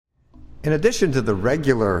In addition to the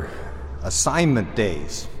regular assignment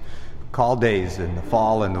days, call days in the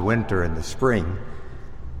fall and the winter and the spring,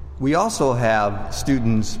 we also have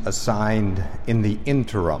students assigned in the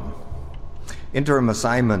interim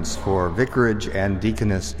assignments for vicarage and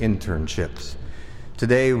deaconess internships.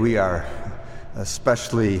 Today we are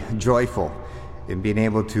especially joyful in being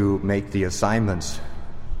able to make the assignments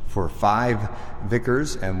for 5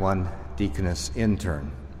 vicars and 1 deaconess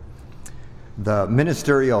intern. The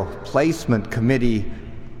Ministerial Placement Committee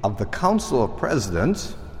of the Council of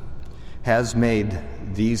Presidents has made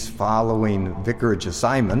these following vicarage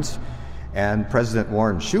assignments, and President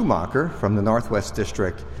Warren Schumacher from the Northwest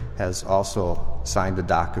District has also signed the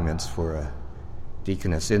documents for a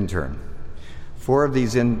deaconess intern. 4 of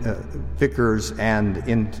these vicars and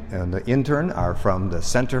the intern are from the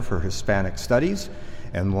Center for Hispanic Studies,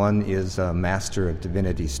 and 1 is a Master of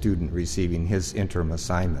Divinity student receiving his interim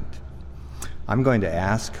assignment. I'm going to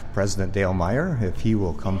ask President Dale Meyer if he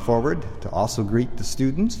will come forward to also greet the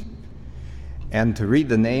students and to read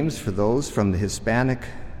the names for those from the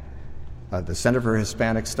Center for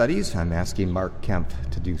Hispanic Studies. I'm asking Mark Kemp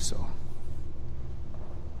to do so.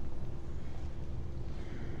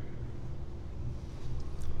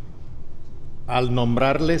 Al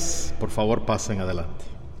nombrarles, por favor, pasen adelante.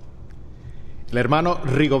 El hermano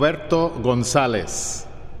Rigoberto González,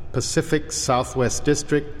 Pacific Southwest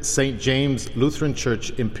District, St. James Lutheran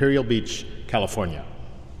Church, Imperial Beach, California.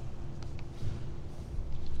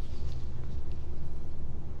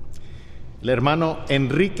 El hermano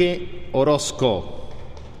Enrique Orozco,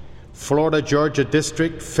 Florida Georgia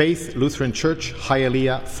District, Faith Lutheran Church,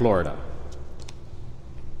 Hialeah, Florida.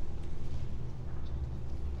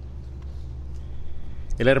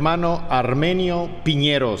 El hermano Armenio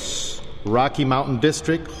Piñeros, Rocky Mountain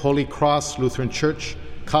District, Holy Cross Lutheran Church,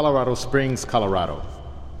 Colorado Springs, Colorado.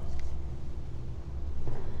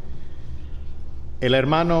 El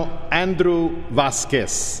hermano Andrew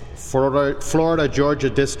Vázquez, Florida Georgia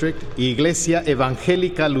District, Iglesia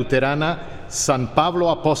Evangélica Luterana, San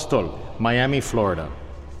Pablo Apóstol, Miami, Florida.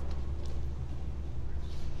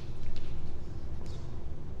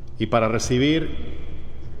 Y para recibir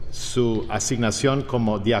su asignación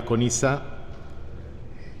como diaconisa,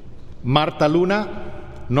 Marta Luna,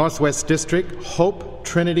 Northwest District, Hope,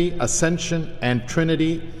 Trinity, Ascension, and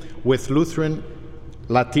Trinity with Lutheran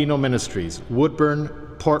Latino Ministries, Woodburn,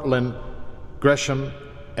 Portland, Gresham,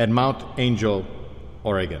 and Mount Angel,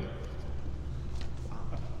 Oregon.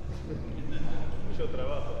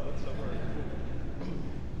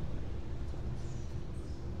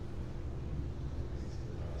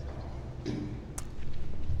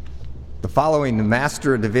 The following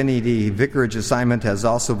Master of Divinity vicarage assignment has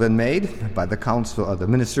also been made by the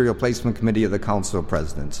Ministerial Placement Committee of the Council of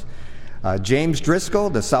Presidents. James Driscoll,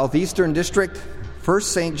 the Southeastern District,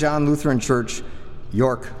 First St. John Lutheran Church,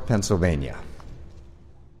 York, Pennsylvania.